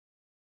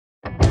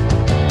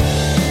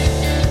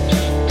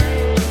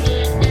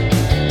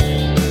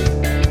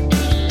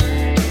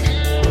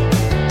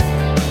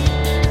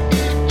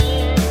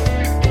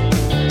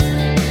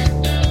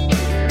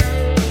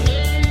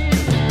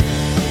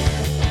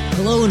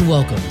and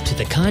welcome to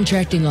the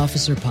Contracting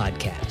Officer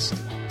Podcast.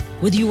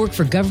 Whether you work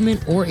for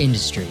government or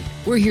industry,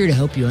 we're here to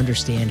help you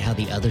understand how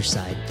the other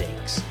side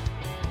thinks.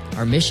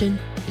 Our mission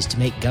is to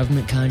make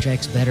government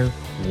contracts better,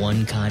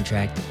 one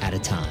contract at a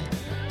time.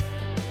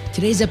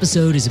 Today's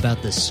episode is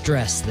about the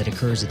stress that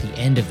occurs at the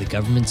end of the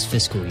government's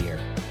fiscal year.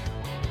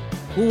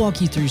 We'll walk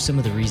you through some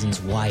of the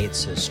reasons why it's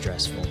so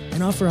stressful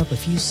and offer up a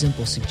few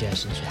simple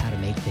suggestions for how to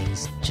make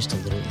things just a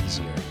little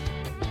easier.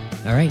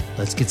 All right,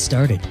 let's get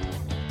started.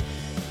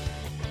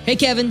 Hey,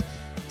 Kevin.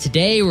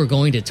 Today we're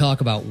going to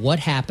talk about what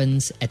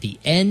happens at the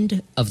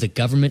end of the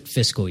government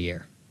fiscal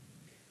year.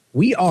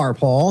 We are,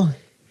 Paul.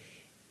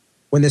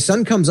 When the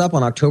sun comes up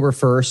on October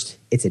 1st,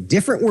 it's a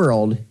different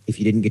world if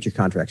you didn't get your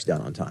contracts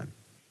done on time.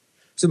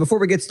 So before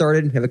we get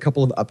started, I have a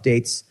couple of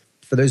updates.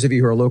 For those of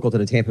you who are local to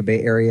the Tampa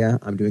Bay area,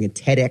 I'm doing a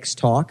TEDx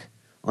talk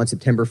on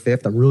September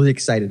 5th. I'm really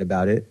excited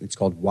about it. It's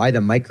called Why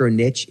the Micro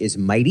Niche is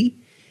Mighty.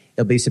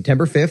 It'll be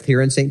September 5th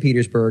here in St.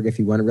 Petersburg. If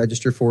you want to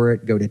register for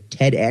it, go to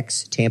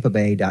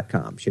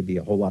TEDxTampaBay.com. Should be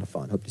a whole lot of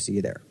fun. Hope to see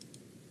you there.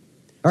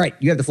 All right,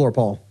 you have the floor,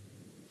 Paul.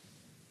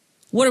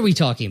 What are we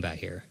talking about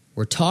here?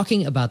 We're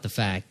talking about the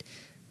fact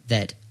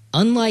that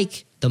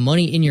unlike the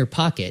money in your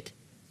pocket,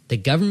 the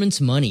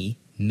government's money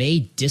may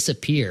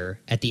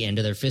disappear at the end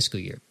of their fiscal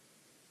year.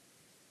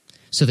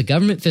 So the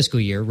government fiscal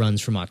year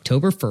runs from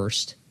October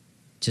 1st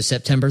to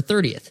September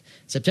 30th.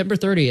 September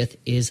 30th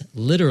is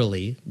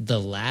literally the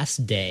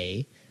last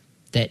day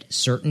that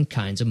certain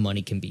kinds of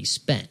money can be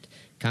spent.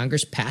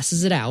 Congress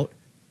passes it out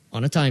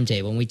on a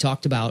timetable, and we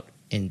talked about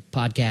in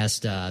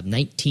podcast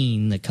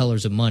 19, The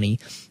Colors of Money,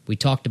 we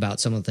talked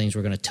about some of the things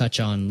we're going to touch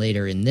on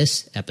later in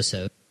this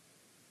episode.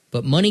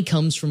 But money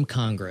comes from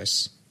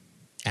Congress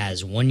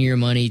as 1 year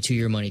money, 2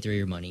 year money, 3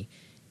 year money.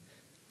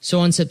 So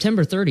on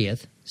September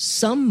 30th,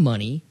 some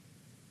money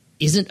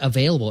isn't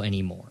available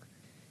anymore.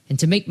 And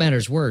to make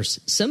matters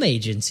worse, some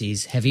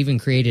agencies have even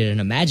created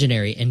an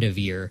imaginary end of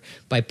year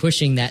by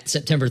pushing that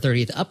September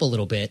 30th up a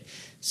little bit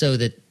so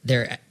that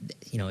they're,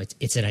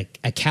 it's an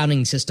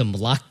accounting system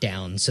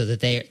lockdown so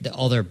that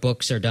all their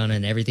books are done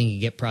and everything can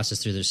get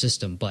processed through their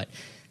system. But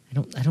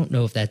I don't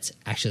know if that's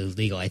actually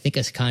legal. I think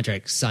a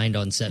contract signed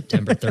on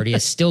September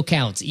 30th still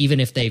counts, even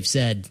if they've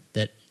said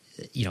that,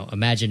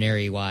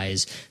 imaginary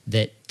wise,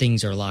 that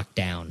things are locked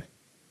down.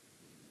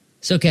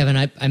 So, Kevin,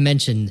 I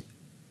mentioned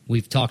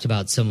we've talked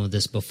about some of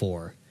this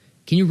before.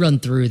 Can you run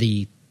through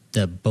the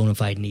bona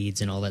fide needs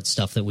and all that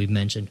stuff that we've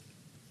mentioned?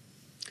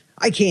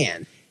 I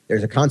can.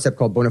 There's a concept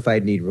called bona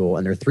fide need rule,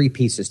 and there are three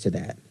pieces to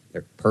that.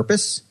 Their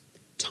purpose,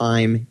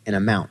 time, and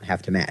amount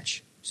have to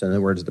match. So in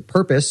other words, the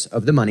purpose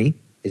of the money,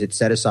 is it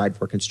set aside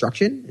for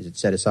construction? Is it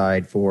set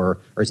aside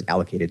for, or is it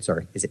allocated,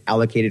 is it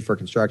allocated for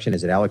construction?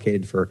 Is it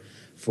allocated for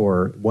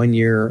 1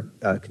 year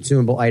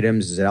consumable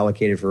items? Is it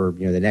allocated for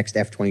the next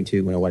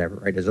F-22, whatever,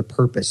 right? There's a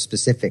purpose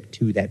specific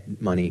to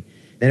that money.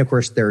 Then, of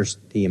course, there's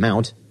the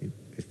amount.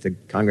 If the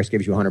Congress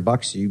gives you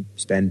 $100, you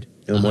spend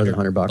no more than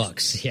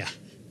 $100. Yeah.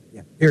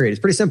 Period.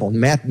 It's pretty simple.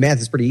 Math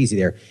is pretty easy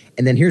there.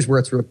 And then here's where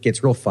it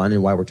gets real fun,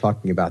 and why we're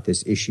talking about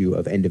this issue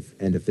of end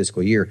of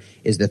fiscal year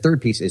is the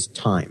third piece is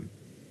time,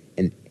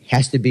 and it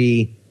has to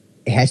be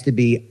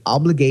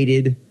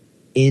obligated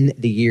in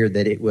the year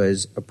that it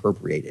was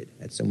appropriated.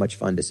 That's so much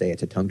fun to say.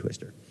 It's a tongue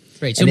twister.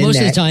 Right. So most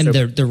of the time,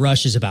 the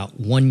rush is about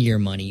 1 year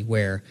money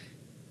where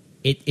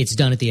it's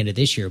done at the end of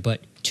this year.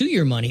 But 2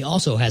 year money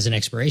also has an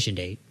expiration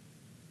date.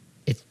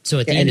 So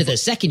at the end of the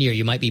second year,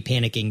 you might be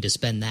panicking to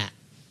spend that.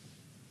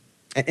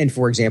 And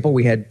for example,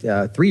 we had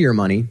 3 year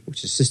money,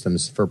 which is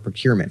systems for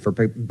procurement, for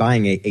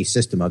buying a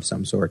system of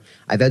some sort.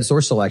 I've had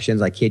source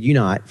selections. I kid you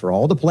not. For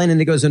all the planning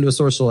that goes into a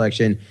source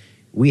selection,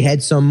 we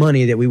had some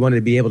money that we wanted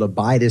to be able to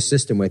buy this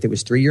system with. It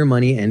was 3 year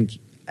money, and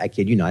I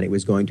kid you not, it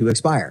was going to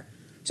expire.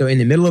 So in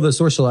the middle of a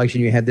source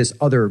selection, you have this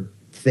other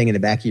thing in the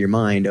back of your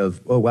mind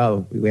of, oh,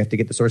 wow, we have to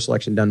get the source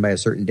selection done by a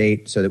certain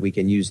date so that we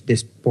can use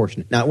this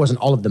portion. Now, it wasn't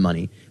all of the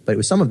money, but it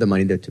was some of the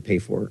money to pay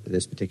for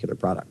this particular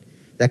product.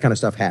 That kind of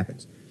stuff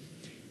happens.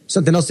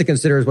 Something else to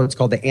consider is what's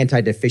called the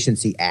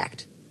Anti-Deficiency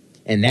Act.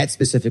 And that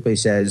specifically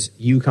says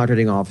you,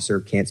 contracting officer,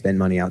 can't spend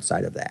money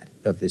outside of that,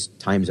 of this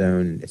time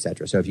zone, et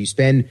cetera. So if you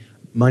spend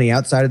money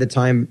outside of the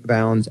time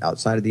bounds,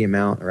 outside of the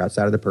amount, or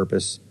outside of the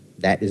purpose,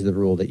 that is the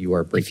rule that you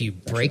are breaking. If you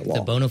break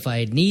the bona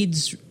fide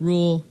needs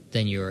rule,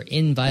 then you're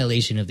in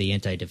violation of the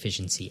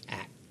Anti-Deficiency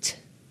Act.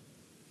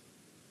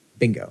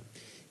 Bingo.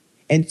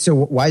 And so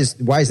why is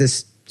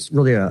this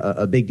really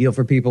a big deal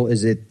for people?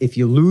 Is it if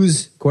you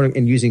lose, quote,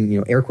 and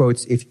using air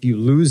quotes, if you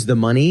lose the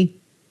money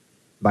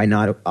by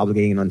not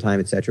obligating it on time,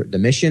 et cetera, the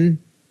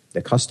mission,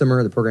 the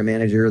customer, the program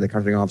manager, the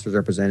contracting officer's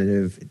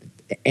representative,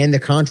 and the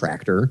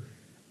contractor,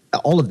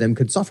 all of them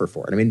could suffer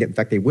for it. I mean, in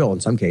fact, they will in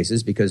some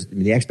cases, because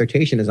the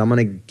expectation is I'm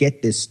going to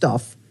get this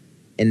stuff,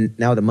 and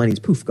now the money's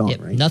poof,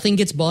 gone, right? Nothing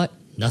gets bought,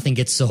 nothing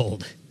gets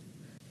sold.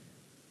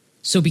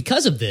 So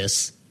because of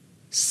this,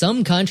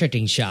 some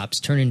contracting shops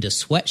turn into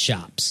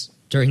sweatshops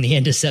during the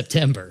end of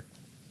September.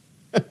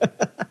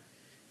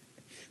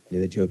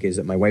 The joke is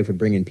that my wife would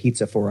bring in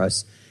pizza for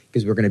us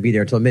because we're going to be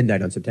there till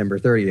midnight on September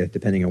 30th,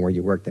 depending on where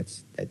you work.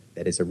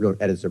 That is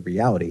a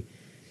reality.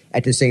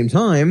 At the same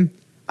time,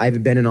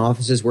 I've been in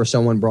offices where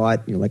someone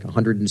brought, like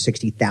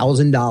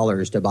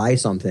 $160,000 to buy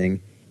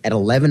something at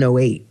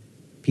 11:08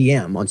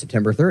 p.m. on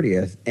September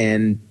 30th.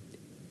 And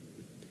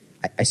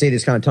I say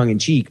this kind of tongue in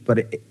cheek,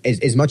 but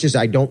as much as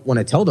I don't want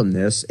to tell them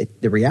this,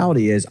 the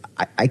reality is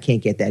I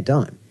can't get that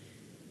done.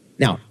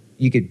 Now,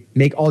 you could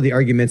make all the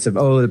arguments of,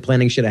 the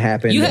planning should have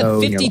happened. You have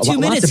 52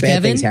 minutes,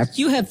 Kevin. Happen.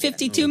 You have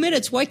 52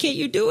 minutes. Why can't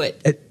you do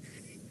it?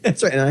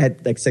 That's right. And I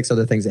had like 6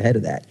 other things ahead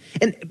of that.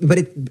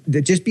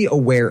 But just be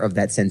aware of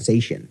that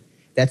sensation.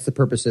 That's the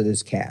purpose of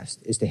this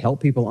cast, is to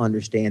help people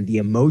understand the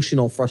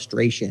emotional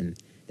frustration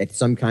that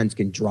sometimes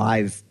can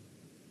drive,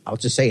 I'll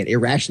just say it,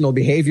 irrational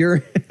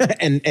behavior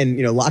and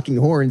locking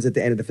horns at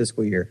the end of the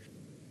fiscal year.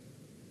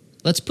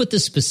 Let's put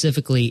this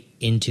specifically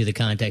into the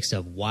context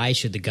of why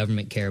should the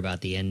government care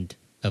about the end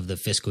of the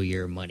fiscal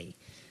year money.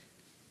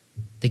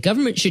 The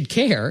government should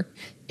care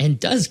and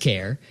does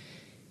care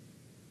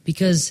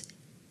because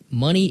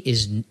money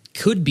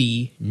could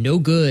be no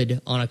good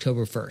on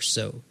October 1st.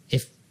 So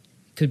if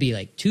it could be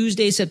like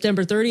Tuesday,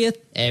 September 30th,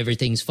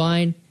 everything's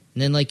fine.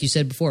 And then like you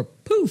said before,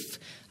 poof,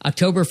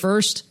 October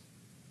 1st,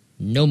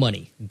 no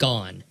money,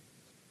 gone.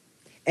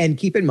 And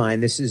keep in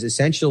mind, this is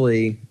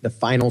essentially the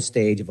final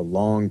stage of a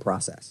long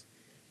process.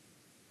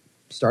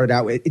 Started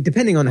out with,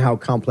 depending on how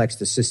complex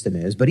the system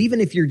is, but even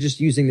if you're just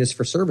using this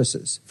for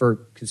services, for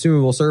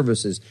consumable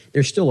services,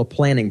 there's still a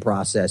planning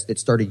process that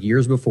started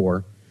years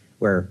before,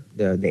 where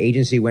the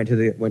agency went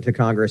to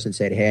Congress and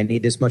said, hey, I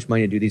need this much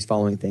money to do these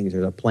following things.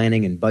 There's a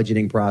planning and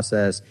budgeting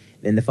process.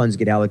 Then the funds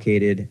get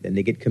allocated, then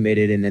they get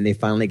committed, and then they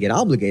finally get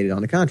obligated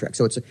on the contract.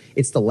 So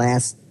it's the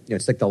last,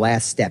 it's like the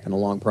last step in a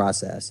long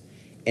process,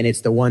 and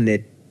it's the one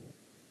that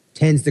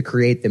tends to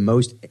create the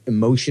most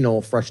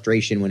emotional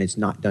frustration when it's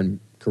not done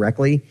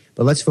correctly.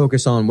 But let's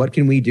focus on what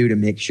can we do to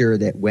make sure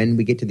that when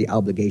we get to the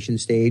obligation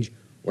stage,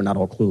 we're not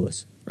all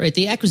clueless. Right.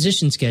 The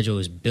acquisition schedule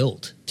is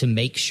built to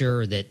make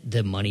sure that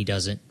the money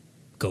doesn't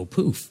go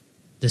poof.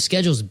 The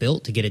schedule's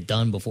built to get it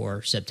done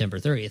before September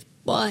 30th.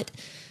 But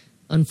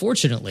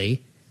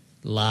unfortunately,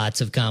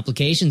 lots of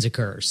complications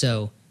occur.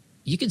 So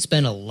you could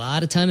spend a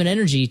lot of time and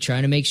energy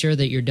trying to make sure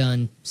that you're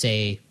done,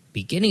 say,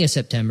 beginning of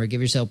September,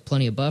 give yourself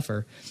plenty of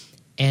buffer,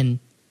 and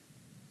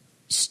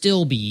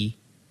still be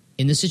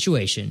in the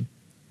situation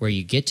where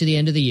you get to the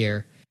end of the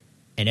year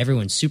and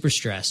everyone's super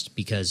stressed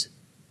because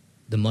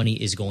the money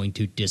is going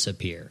to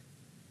disappear.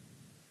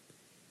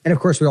 And of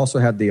course, we also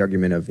have the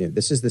argument of,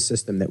 this is the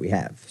system that we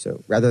have.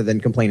 So rather than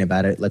complain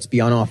about it, let's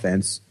be on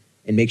offense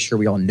and make sure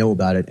we all know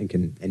about it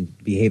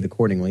and behave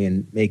accordingly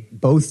and make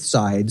both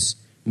sides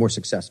more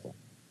successful.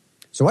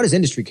 So why does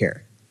industry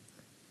care?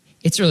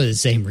 It's really the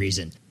same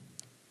reason.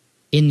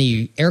 In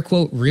the air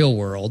quote real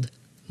world,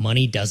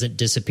 money doesn't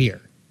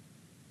disappear.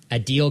 A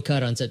deal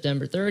cut on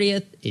September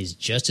 30th is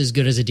just as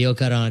good as a deal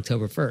cut on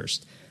October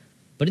 1st.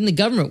 But in the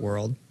government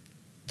world,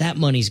 that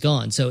money's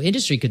gone. So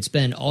industry could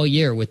spend all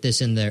year with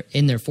this in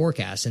their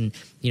forecast, and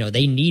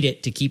they need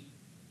it to keep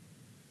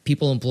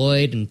people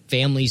employed and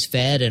families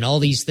fed and all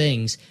these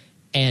things.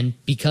 And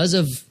because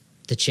of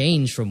the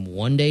change from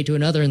one day to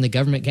another in the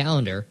government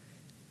calendar,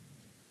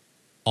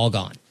 all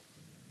gone.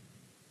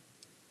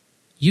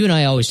 You and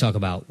I always talk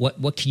about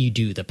what can you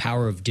do, the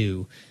power of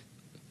do.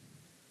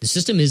 The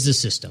system is the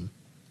system.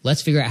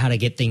 Let's figure out how to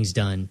get things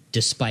done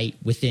despite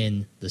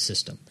within the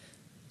system.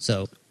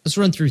 So let's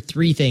run through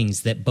 3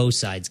 things that both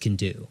sides can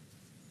do.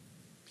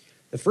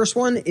 The first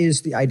one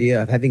is the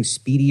idea of having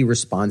speedy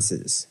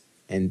responses,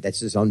 and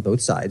that's just on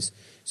both sides.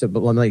 So,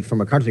 but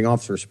from a contracting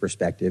officer's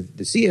perspective,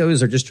 the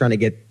CEOs are just trying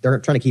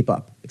to keep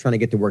up. They're trying to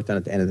get the work done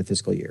at the end of the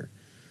fiscal year.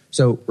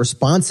 So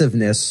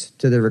responsiveness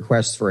to the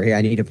requests for, hey,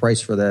 I need a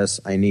price for this.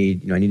 I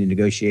need to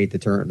negotiate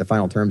the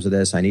final terms of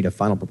this. I need a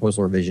final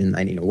proposal revision.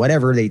 I need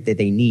whatever that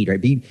they need.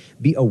 Right?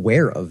 Be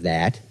aware of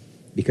that,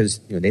 because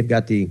they've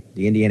got the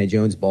Indiana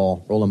Jones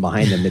ball rolling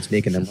behind them that's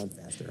making them run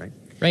faster. Right.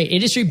 Right.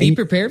 Industry, be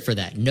prepared for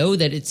that. Know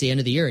that it's the end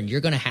of the year, and you're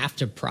going to have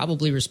to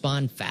probably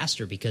respond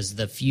faster because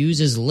the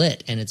fuse is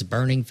lit and it's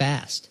burning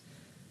fast.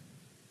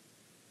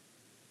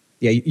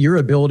 Yeah, your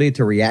ability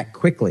to react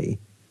quickly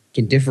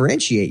can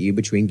differentiate you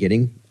between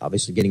getting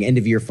end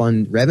of year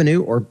fund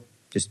revenue or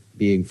just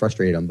being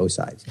frustrated on both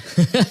sides.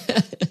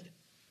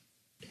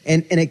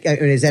 and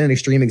is that an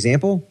extreme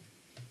example?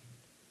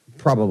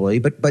 Probably,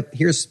 but let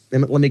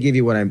me give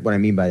you what I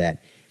mean by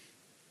that.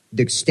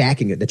 The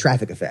stacking, the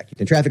traffic effect.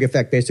 The traffic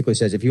effect basically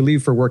says if you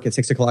leave for work at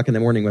 6 o'clock in the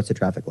morning, what's the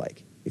traffic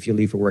like? If you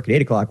leave for work at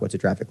 8 o'clock, what's the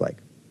traffic like?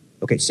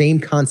 Okay, same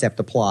concept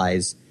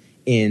applies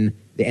in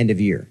the end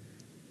of year.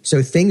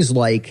 So things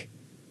like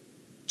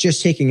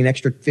just taking an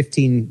extra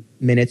 15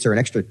 minutes or an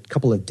extra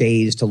couple of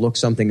days to look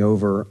something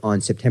over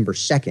on September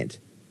 2nd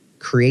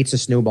creates a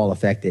snowball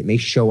effect that may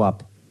show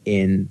up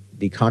in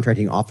the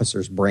contracting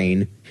officer's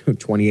brain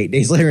 28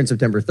 days later on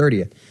September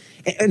 30th.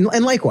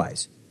 And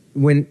likewise,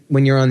 when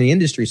you're on the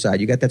industry side,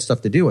 you got that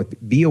stuff to do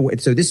with. Be aware.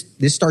 So this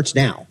starts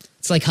now.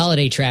 It's like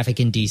holiday traffic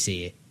in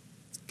D.C.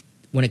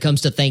 When it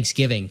comes to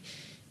Thanksgiving,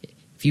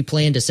 if you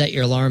plan to set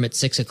your alarm at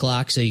 6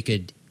 o'clock so you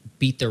could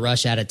beat the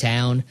rush out of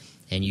town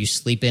and you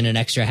sleep in an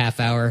extra half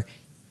hour,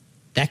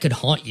 that could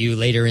haunt you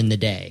later in the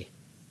day.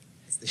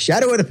 It's the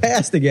shadow of the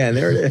past again.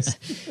 There it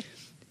is.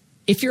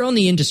 If you're on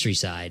the industry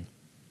side,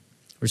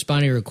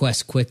 responding to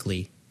requests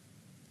quickly,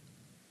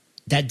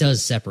 that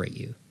does separate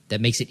you.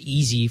 That makes it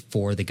easy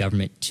for the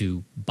government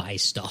to buy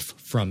stuff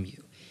from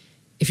you.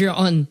 If you're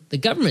on the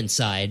government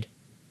side,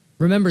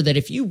 remember that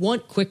if you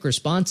want quick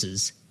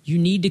responses, you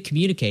need to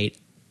communicate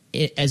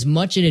as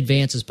much in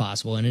advance as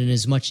possible and in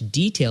as much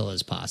detail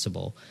as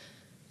possible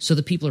so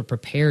that people are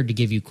prepared to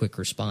give you quick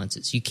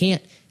responses. You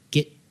can't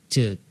get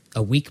to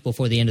a week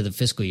before the end of the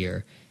fiscal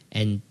year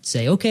and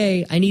say,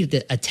 okay, I need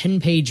a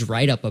 10-page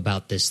write-up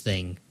about this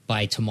thing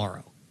by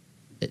tomorrow.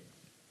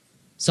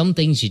 Some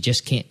things you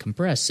just can't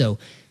compress. So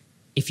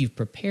if you've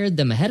prepared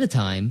them ahead of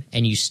time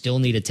and you still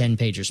need a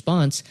 10-page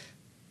response,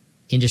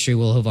 industry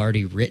will have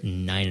already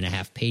written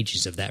 9.5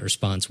 pages of that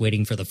response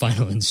waiting for the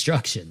final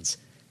instructions.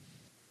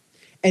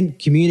 And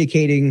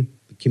communicativeness,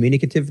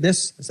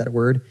 is that a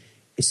word?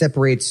 It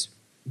separates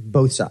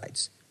both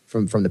sides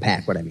from the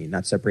pack, what I mean.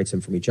 Not separates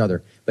them from each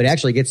other, but it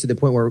actually gets to the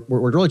point where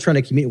we're really trying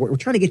to communicate. We're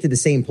trying to get to the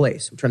same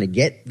place. We're trying to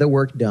get the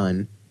work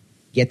done,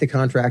 get the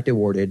contract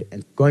awarded,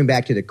 and going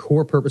back to the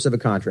core purpose of a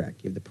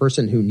contract. You have the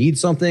person who needs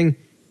something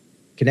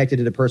connected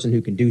to the person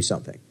who can do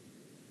something.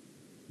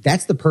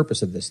 That's the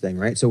purpose of this thing,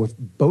 right? So if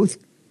both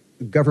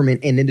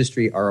government and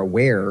industry are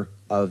aware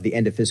of the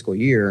end of fiscal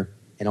year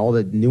and all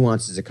the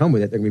nuances that come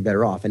with it, they're going to be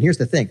better off. And here's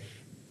the thing.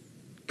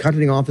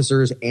 Contracting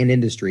officers and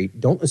industry,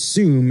 don't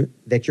assume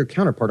that your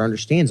counterpart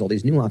understands all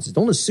these nuances.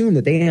 Don't assume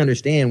that they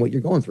understand what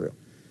you're going through.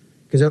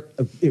 Because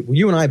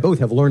you and I both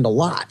have learned a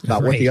lot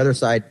about what the other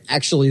side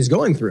actually is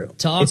going through.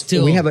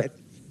 We have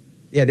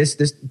this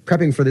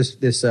prepping for this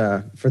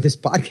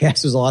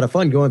podcast was a lot of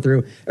fun going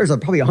through. There's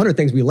probably 100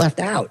 things we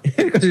left out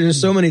because there's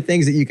so many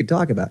things that you could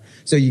talk about.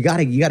 So you got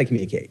to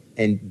communicate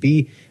and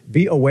be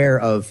aware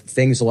of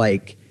things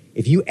like,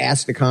 if you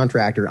ask the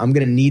contractor, I'm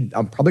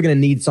probably going to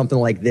need something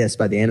like this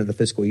by the end of the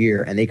fiscal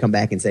year, and they come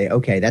back and say,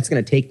 okay, that's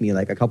going to take me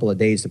like a couple of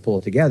days to pull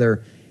it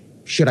together.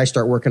 Should I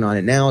start working on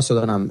it now so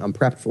that I'm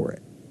prepped for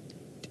it?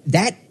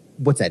 That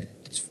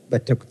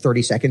took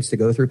 30 seconds to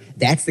go through.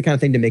 That's the kind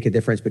of thing to make a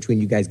difference between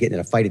you guys getting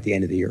in a fight at the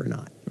end of the year or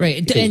not.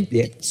 Right. And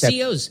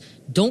CEOs,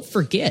 don't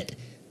forget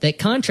that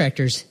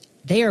contractors,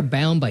 they are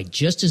bound by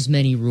just as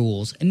many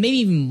rules and maybe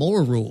even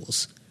more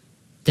rules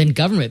than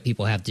government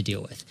people have to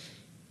deal with.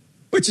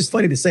 Which is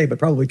funny to say, but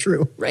probably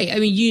true. Right. I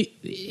mean,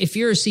 if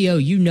you're a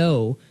CEO, you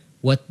know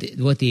what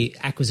the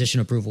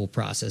acquisition approval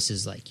process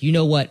is like. You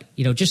know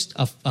just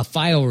a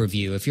file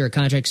review. If you're a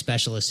contract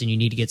specialist and you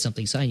need to get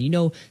something signed, you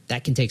know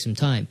that can take some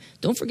time.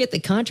 Don't forget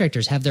that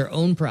contractors have their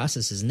own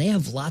processes, and they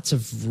have lots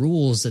of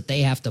rules that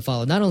they have to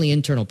follow, not only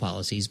internal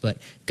policies, but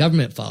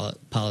government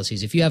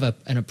policies. If you have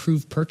an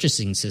approved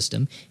purchasing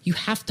system, you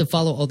have to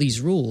follow all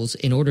these rules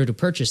in order to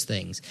purchase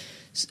things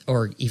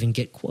or even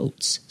get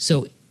quotes.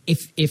 So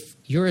if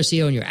you're a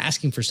CEO and you're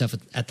asking for stuff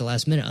at the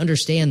last minute,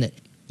 understand that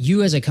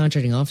you as a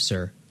contracting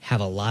officer have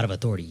a lot of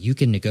authority. You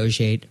can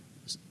negotiate,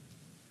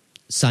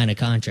 sign a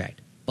contract.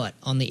 But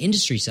on the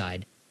industry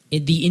side,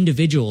 the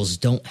individuals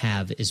don't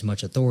have as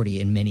much authority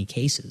in many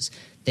cases.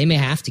 They may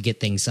have to get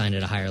things signed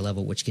at a higher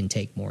level, which can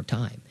take more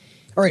time.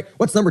 All right,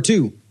 what's number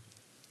 2?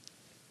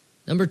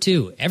 Number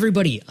 2,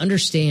 everybody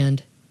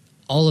understand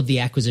all of the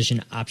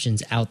acquisition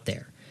options out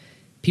there.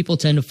 People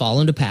tend to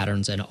fall into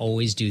patterns and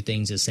always do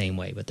things the same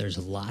way, but there's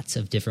lots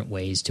of different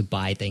ways to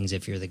buy things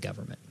if you're the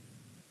government.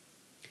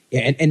 Yeah,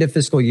 and end of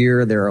fiscal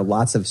year, there are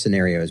lots of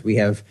scenarios. We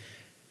have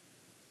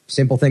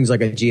simple things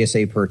like a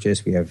GSA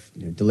purchase. We have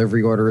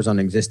delivery orders on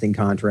existing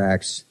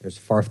contracts. There's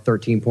FAR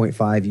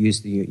 13.5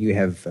 You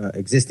have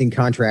existing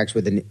contracts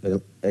with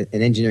an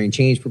engineering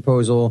change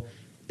proposal.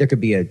 There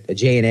could be a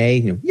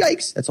J&A.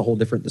 Yikes, that's a whole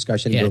different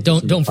discussion. Yeah,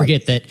 don't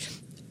forget that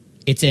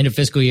it's end of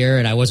fiscal year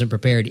and I wasn't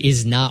prepared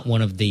is not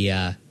one of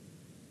the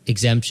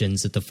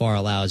exemptions that the FAR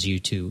allows you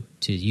to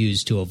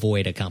use to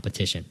avoid a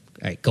competition.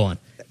 All right, go on.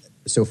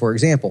 So, for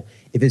example,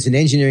 if it's an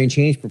engineering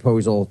change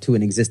proposal to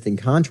an existing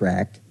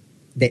contract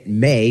that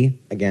may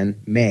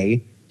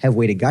have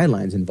weighted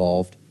guidelines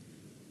involved,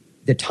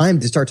 the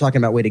time to start talking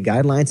about weighted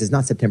guidelines is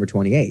not September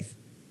 28th.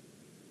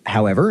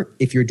 However,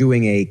 if you're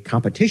doing a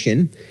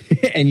competition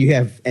and you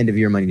have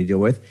end-of-year money to deal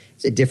with,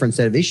 it's a different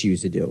set of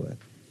issues to deal with.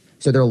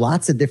 So there are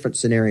lots of different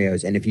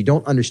scenarios, and if you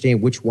don't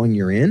understand which one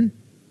you're in,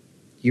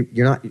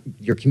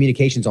 your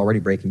communication's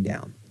already breaking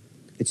down.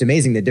 It's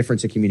amazing the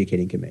difference that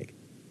communicating can make.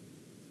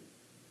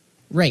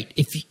 Right.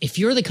 If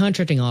you're the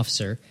contracting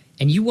officer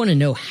and you want to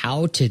know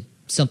how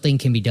something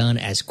can be done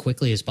as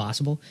quickly as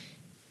possible,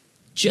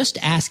 just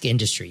ask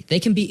industry. They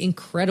can be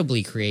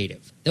incredibly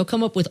creative. They'll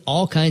come up with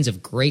all kinds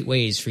of great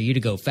ways for you to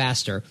go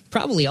faster,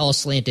 probably all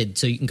slanted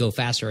so you can go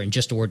faster and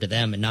just award to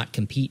them and not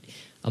compete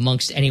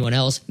amongst anyone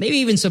else. Maybe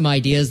even some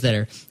ideas that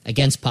are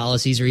against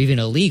policies or even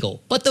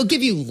illegal. But they'll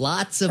give you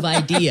lots of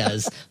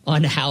ideas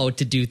on how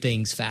to do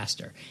things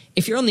faster.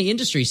 If you're on the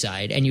industry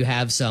side and you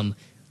have some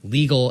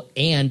legal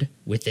and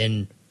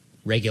within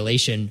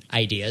regulation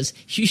ideas,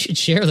 you should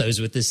share those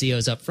with the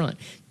CEOs up front.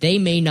 They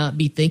may not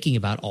be thinking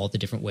about all the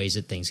different ways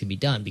that things can be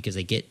done because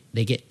they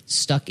get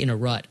stuck in a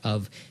rut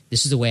of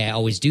this is the way I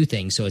always do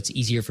things, so it's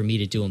easier for me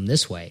to do them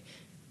this way.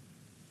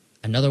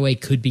 Another way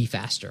could be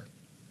faster.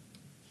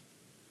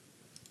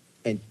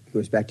 And it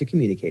goes back to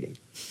communicating.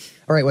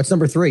 All right, what's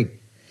number 3?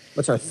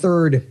 What's our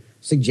third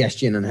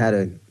suggestion on how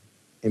to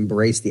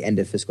embrace the end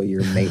of fiscal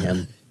year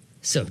mayhem?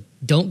 So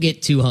don't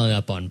get too hung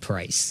up on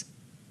price.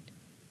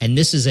 And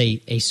this is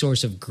a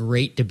source of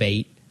great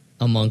debate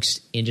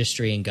amongst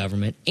industry and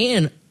government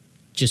and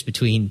just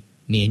between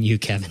me and you,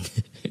 Kevin.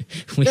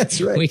 That's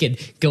right. We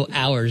could go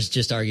hours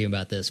just arguing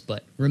about this.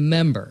 But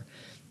remember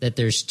that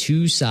there's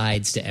two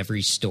sides to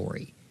every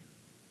story.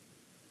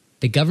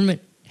 The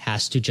government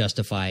has to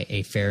justify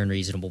a fair and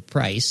reasonable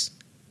price.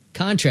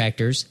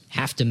 Contractors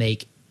have to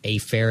make a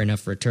fair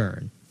enough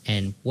return.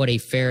 And what a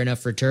fair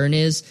enough return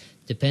is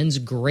depends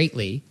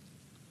greatly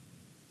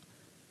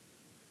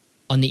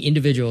on the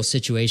individual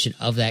situation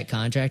of that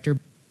contractor,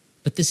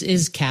 but this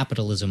is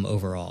capitalism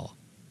overall,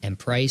 and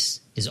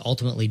price is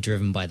ultimately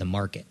driven by the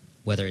market,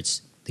 whether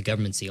it's the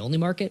government's the only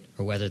market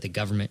or whether the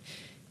government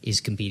is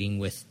competing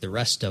with the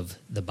rest of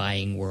the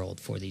buying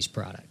world for these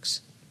products.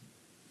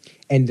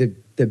 And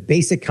the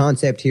basic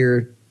concept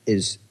here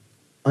is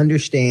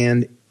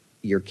understand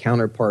your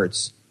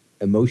counterpart's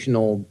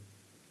emotional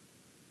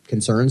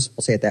concerns,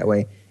 I'll say it that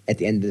way, at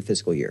the end of the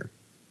fiscal year.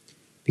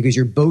 Because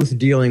you're both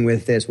dealing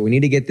with this. Well, we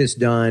need to get this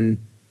done.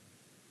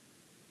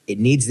 It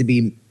needs to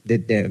be, the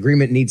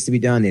agreement needs to be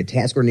done. The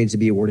task order needs to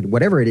be awarded,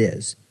 whatever it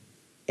is.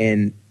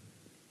 And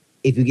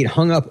if you get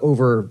hung up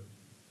over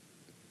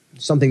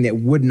something that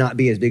would not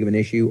be as big of an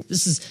issue.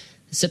 This is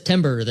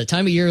September, the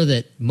time of year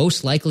that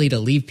most likely to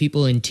leave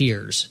people in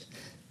tears.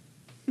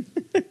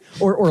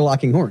 or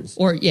locking horns.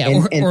 Or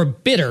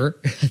bitter.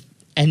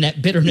 And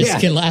that bitterness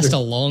can last a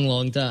long,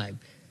 long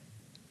time.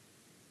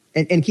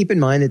 And keep in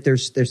mind that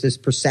there's this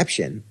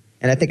perception,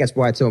 and I think that's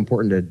why it's so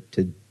important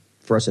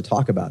for us to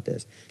talk about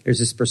this. There's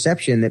this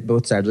perception that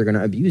both sides are going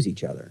to abuse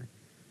each other.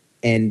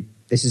 And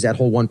this is that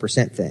whole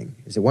 1% thing.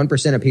 Is that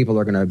 1% of people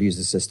are going to abuse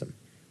the system.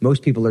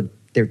 Most people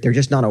they're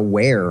just not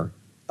aware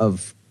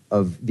of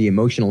the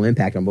emotional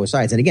impact on both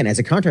sides. And again, as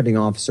a contracting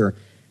officer,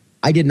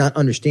 I did not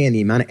understand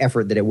the amount of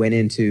effort that it went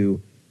into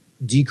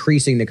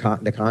decreasing the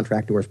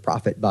contractor's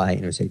profit by,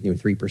 say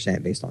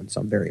 3% based on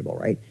some variable,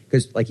 right?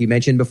 Because like you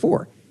mentioned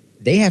before,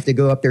 they have to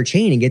go up their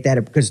chain and get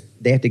that because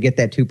they have to get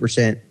that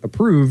 2%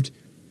 approved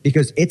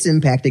because it's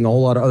impacting a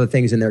whole lot of other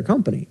things in their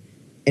company.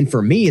 And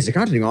for me as a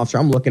contracting officer,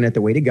 I'm looking at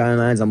the weighted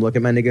guidelines. I'm looking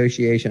at my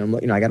negotiation.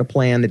 I got a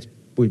plan that's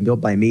built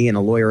by me and a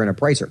lawyer and a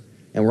pricer,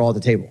 and we're all at the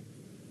table.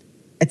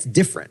 That's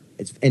different.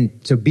 And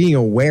so being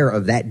aware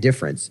of that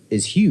difference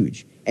is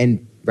huge.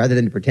 And rather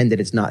than pretend that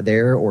it's not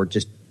there or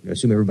just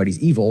assume everybody's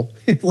evil,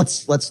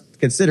 let's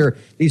consider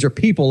these are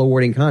people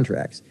awarding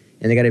contracts.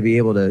 And they got to be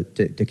able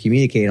to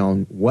communicate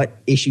on what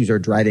issues are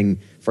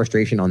driving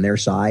frustration on their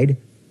side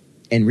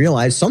and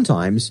realize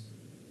sometimes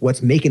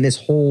what's making this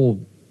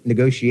whole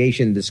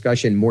negotiation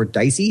discussion more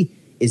dicey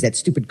is that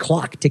stupid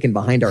clock ticking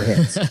behind our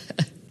heads.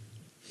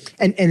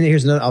 and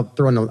here's another, I'll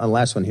throw in a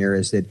last one here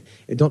is that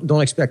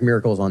don't expect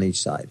miracles on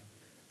each side.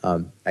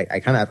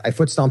 I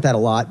foot stomped that a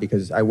lot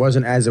because I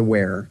wasn't as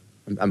aware.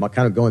 I'm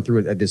kind of going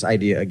through this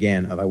idea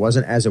again of I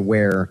wasn't as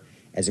aware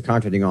as a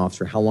contracting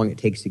officer how long it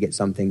takes to get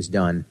some things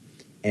done.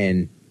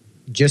 And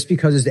just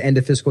because it's the end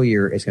of fiscal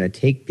year, it's going to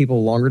take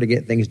people longer to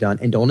get things done.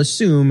 And don't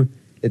assume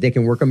that they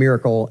can work a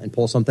miracle and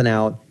pull something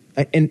out.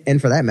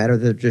 And for that matter,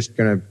 they're just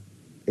going to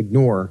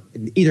ignore.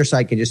 Either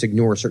side can just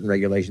ignore certain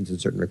regulations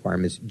and certain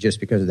requirements just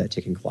because of that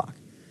ticking clock.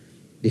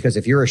 Because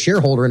if you're a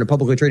shareholder in a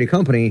publicly traded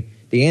company,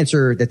 the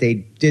answer that they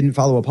didn't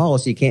follow a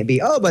policy can't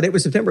be, oh, but it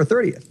was September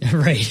 30th.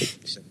 Right.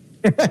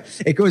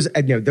 It goes,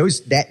 but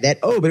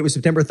it was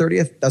September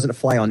 30th doesn't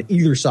fly on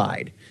either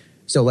side.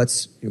 So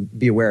let's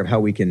be aware of how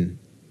we can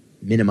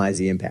minimize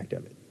the impact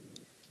of it.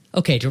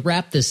 Okay, to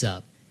wrap this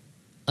up,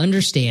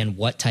 understand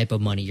what type of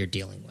money you're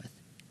dealing with.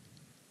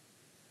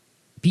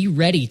 Be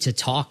ready to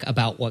talk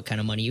about what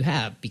kind of money you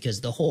have because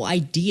the whole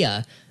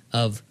idea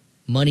of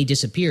money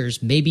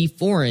disappears may be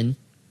foreign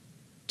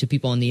to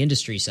people on the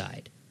industry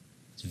side.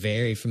 It's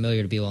very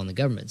familiar to people on the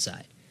government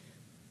side.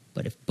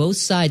 But if both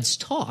sides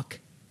talk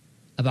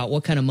about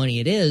what kind of money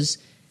it is,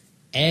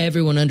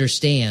 everyone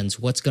understands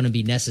what's going to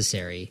be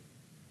necessary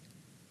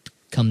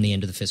come the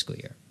end of the fiscal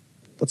year.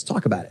 Let's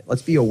talk about it.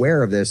 Let's be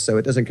aware of this so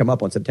it doesn't come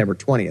up on September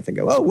 20th and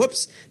go, oh,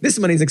 whoops, this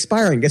money's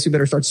expiring. Guess we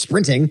better start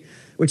sprinting,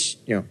 which,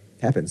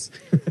 happens.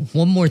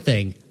 One more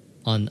thing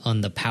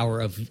on the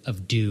power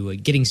of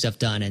getting stuff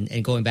done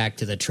and going back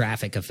to the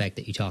traffic effect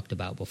that you talked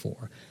about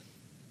before.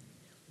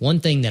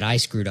 One thing that I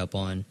screwed up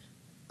on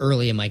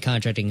early in my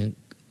contracting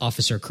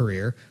officer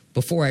career,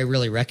 before I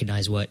really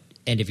recognized what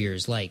end of year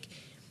is like,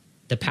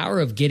 the power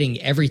of getting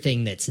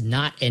everything that's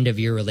not end of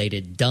year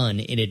related done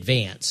in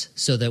advance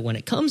so that when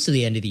it comes to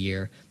the end of the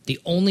year, the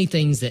only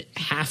things that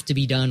have to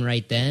be done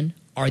right then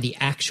are the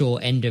actual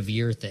end of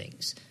year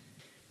things.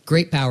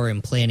 great power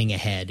in planning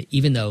ahead,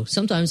 even though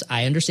sometimes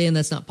I understand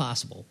that's not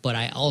possible, but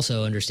I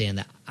also understand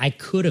that I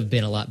could have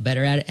been a lot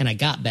better at it, and I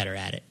got better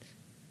at it.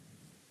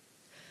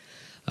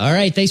 All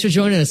right, thanks for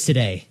joining us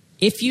today.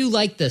 If you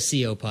like the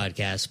CO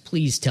podcast,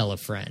 please tell a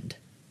friend.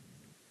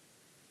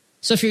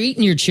 So if you're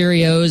eating your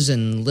Cheerios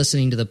and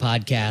listening to the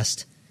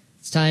podcast,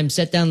 it's time,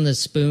 set down the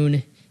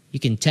spoon. You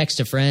can text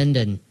a friend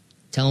and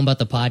tell them about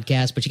the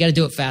podcast, but you got to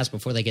do it fast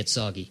before they get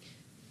soggy.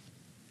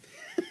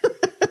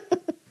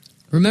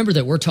 Remember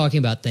that we're talking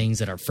about things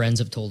that our friends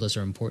have told us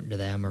are important to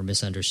them or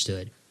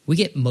misunderstood. We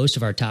get most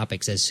of our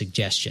topics as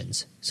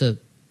suggestions. So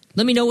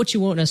let me know what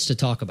you want us to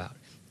talk about.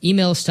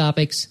 Email us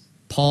topics,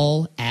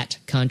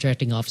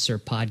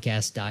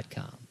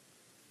 paul@contractingofficerpodcast.com.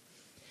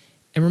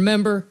 And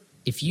remember,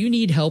 if you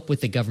need help with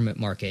the government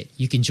market,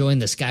 you can join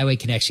the Skyway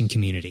Connection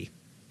community.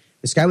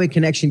 The Skyway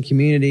Connection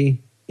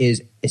community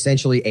is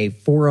essentially a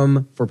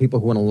forum for people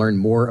who want to learn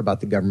more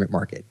about the government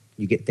market.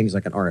 You get things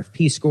like an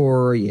RFP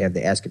score, you have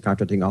the Ask a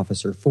Contracting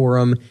Officer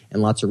forum,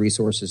 and lots of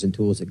resources and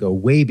tools that go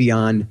way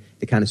beyond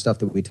the kind of stuff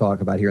that we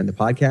talk about here in the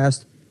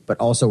podcast, but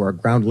also are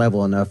ground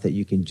level enough that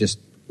you can just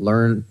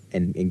learn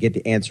and get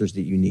the answers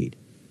that you need.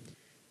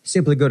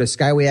 Simply go to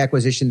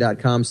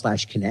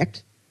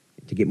skywayacquisition.com/connect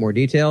to get more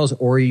details,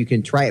 or you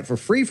can try it for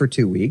free for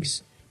 2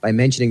 weeks by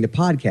mentioning the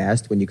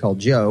podcast when you call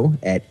Joe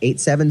at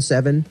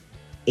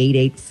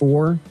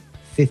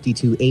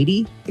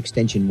 877-884-5280,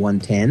 extension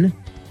 110,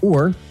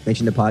 or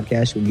mention the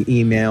podcast when you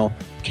email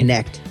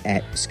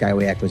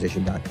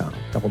connect@skywayacquisition.com.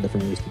 A couple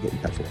different ways to get in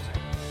touch with us.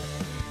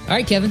 All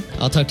right, Kevin,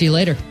 I'll talk to you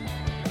later.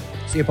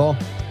 See you, Paul.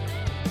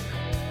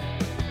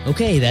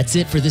 Okay, that's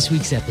it for this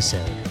week's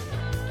episode.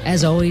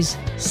 As always,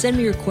 send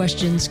me your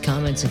questions,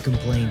 comments, and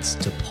complaints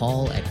to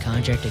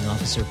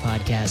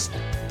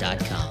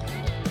paul@contractingofficerpodcast.com.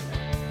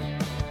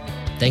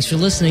 Thanks for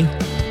listening.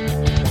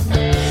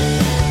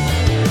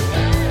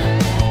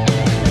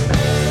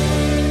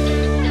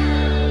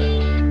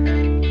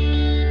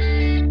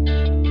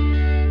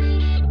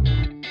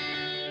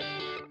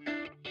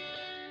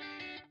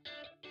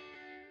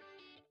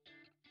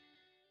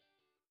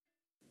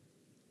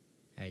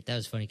 All right, that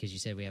was funny because you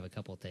said we have a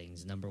couple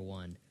things. Number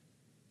one,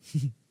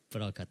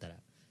 but I'll cut that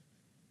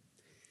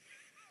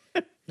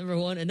out. Number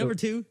one, and number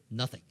two,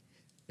 nothing.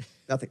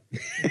 Nothing.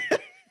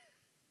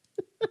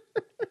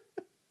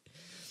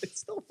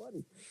 It's so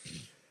funny.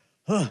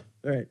 All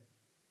right.